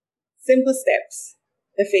Simple steps,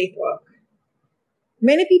 the faith walk.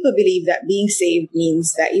 Many people believe that being saved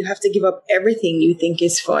means that you have to give up everything you think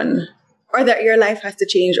is fun, or that your life has to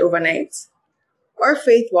change overnight. Our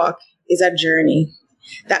faith walk is a journey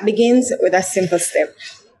that begins with a simple step.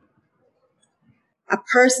 A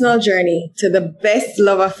personal journey to the best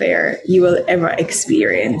love affair you will ever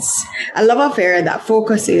experience. A love affair that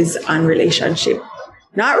focuses on relationship,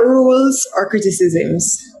 not rules or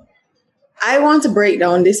criticisms. I want to break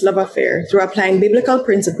down this love affair through applying biblical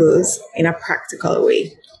principles in a practical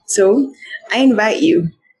way. So I invite you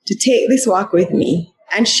to take this walk with me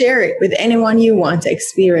and share it with anyone you want to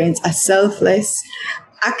experience a selfless,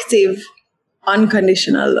 active,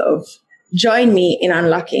 unconditional love. Join me in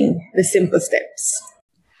unlocking the simple steps.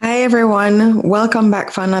 Hi, everyone. Welcome back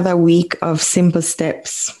for another week of Simple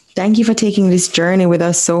Steps. Thank you for taking this journey with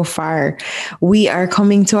us so far. We are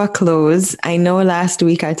coming to a close. I know last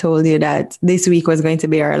week I told you that this week was going to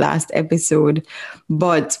be our last episode,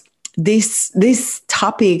 but this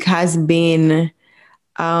topic has been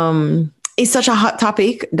it's such a hot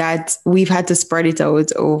topic that we've had to spread it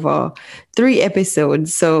out over 3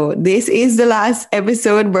 episodes. So this is the last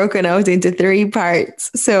episode broken out into 3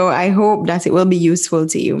 parts. So I hope that it will be useful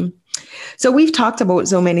to you. So we've talked about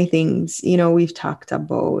so many things. You know, we've talked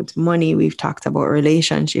about money. We've talked about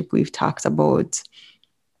relationship. We've talked about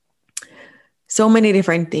so many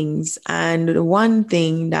different things. And one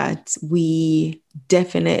thing that we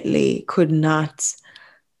definitely could not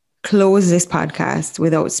close this podcast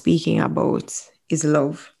without speaking about is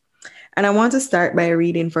love. And I want to start by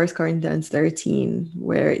reading 1 Corinthians 13,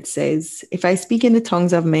 where it says, "If I speak in the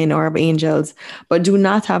tongues of men or of angels, but do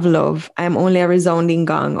not have love, I am only a resounding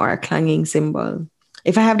gong or a clanging cymbal.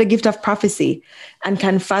 If I have the gift of prophecy and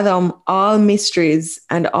can fathom all mysteries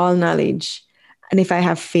and all knowledge, and if I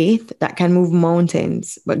have faith that can move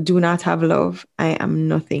mountains, but do not have love, I am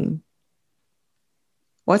nothing."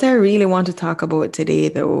 What I really want to talk about today,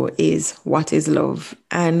 though, is what is love,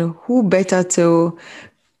 and who better to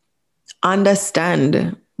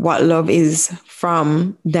understand what love is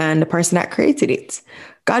from than the person that created it.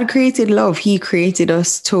 God created love. He created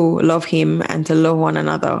us to love him and to love one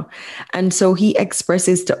another. And so he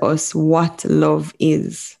expresses to us what love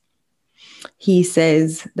is. He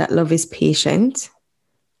says that love is patient,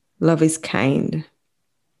 love is kind.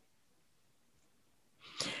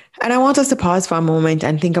 And I want us to pause for a moment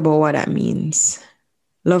and think about what that means.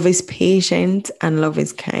 Love is patient and love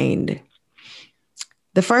is kind.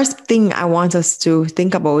 The first thing I want us to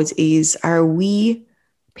think about is, are we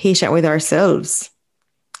patient with ourselves?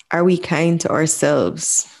 Are we kind to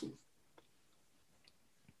ourselves?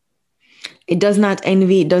 It does not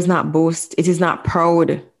envy, it does not boast, it is not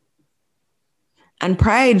proud. And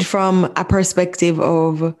pride from a perspective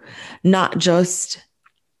of not just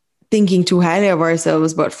thinking too highly of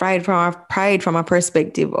ourselves, but pride from a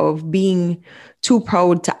perspective of being too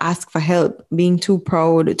proud to ask for help, being too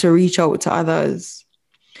proud to reach out to others.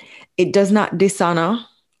 It does not dishonor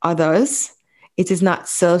others. It is not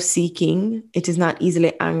self-seeking. It is not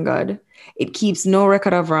easily angered. It keeps no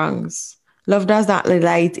record of wrongs. Love does not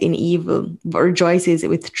delight in evil, but rejoices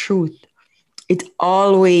with truth. It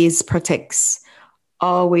always protects,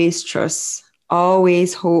 always trusts,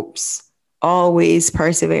 always hopes, always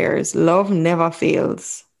perseveres. Love never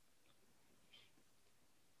fails.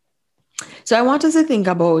 So I want us to think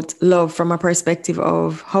about love from a perspective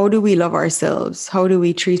of, how do we love ourselves? How do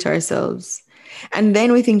we treat ourselves? And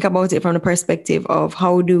then we think about it from the perspective of,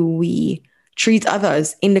 how do we treat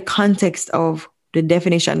others in the context of the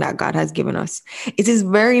definition that God has given us. It is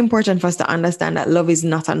very important for us to understand that love is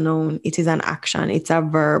not a noun. It is an action. It's a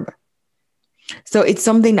verb. So it's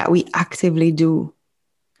something that we actively do.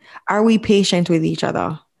 Are we patient with each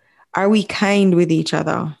other? Are we kind with each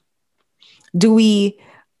other? Do we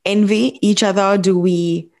envy each other? Do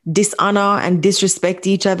we dishonor and disrespect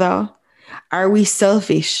each other? Are we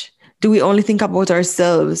selfish? Do we only think about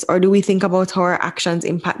ourselves, or do we think about how our actions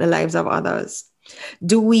impact the lives of others?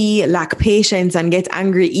 Do we lack patience and get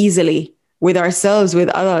angry easily with ourselves, with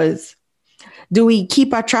others? Do we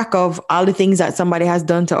keep a track of all the things that somebody has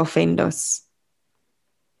done to offend us?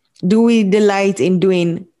 Do we delight in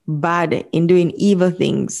doing bad, in doing evil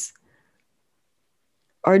things?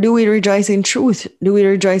 Or do we rejoice in truth? Do we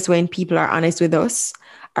rejoice when people are honest with us?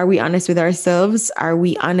 Are we honest with ourselves? Are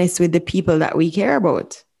we honest with the people that we care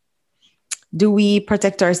about? Do we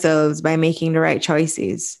protect ourselves by making the right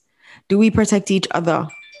choices? Do we protect each other?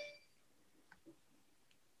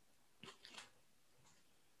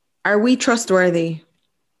 Are we trustworthy?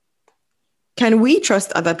 Can we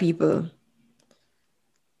trust other people?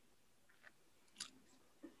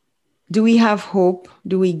 Do we have hope?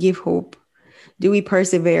 Do we give hope? Do we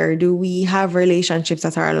persevere? Do we have relationships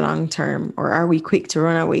that are long term, or are we quick to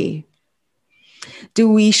run away?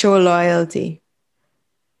 Do we show loyalty?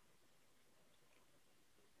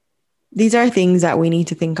 These are things that we need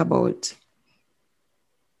to think about.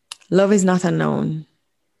 Love is not a noun,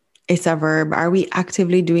 it's a verb. Are we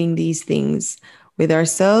actively doing these things with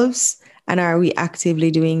ourselves? And are we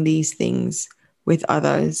actively doing these things with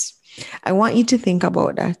others? I want you to think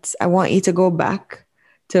about that. I want you to go back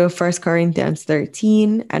to 1 Corinthians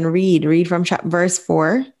 13 and read from verse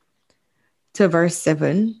 4 to verse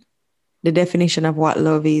 7, the definition of what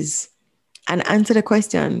love is, and answer the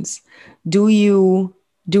questions. Do you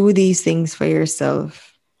do these things for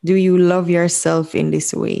yourself? Do you love yourself in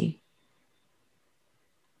this way?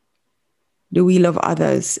 Do we love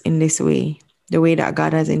others in this way? The way that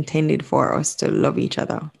God has intended for us to love each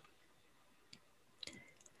other.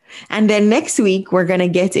 And then next week, we're going to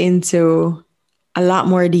get into a lot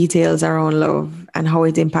more details around love and how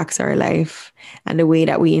it impacts our life and the way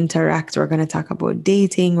that we interact. We're going to talk about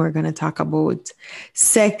dating. We're going to talk about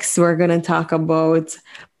sex. We're going to talk about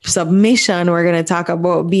submission. We're going to talk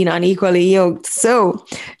about being unequally yoked. So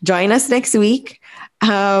join us next week.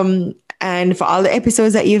 And for all the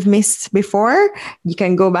episodes that you've missed before, you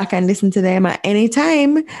can go back and listen to them at any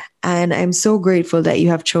time. And I'm so grateful that you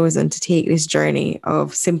have chosen to take this journey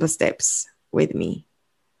of simple steps with me.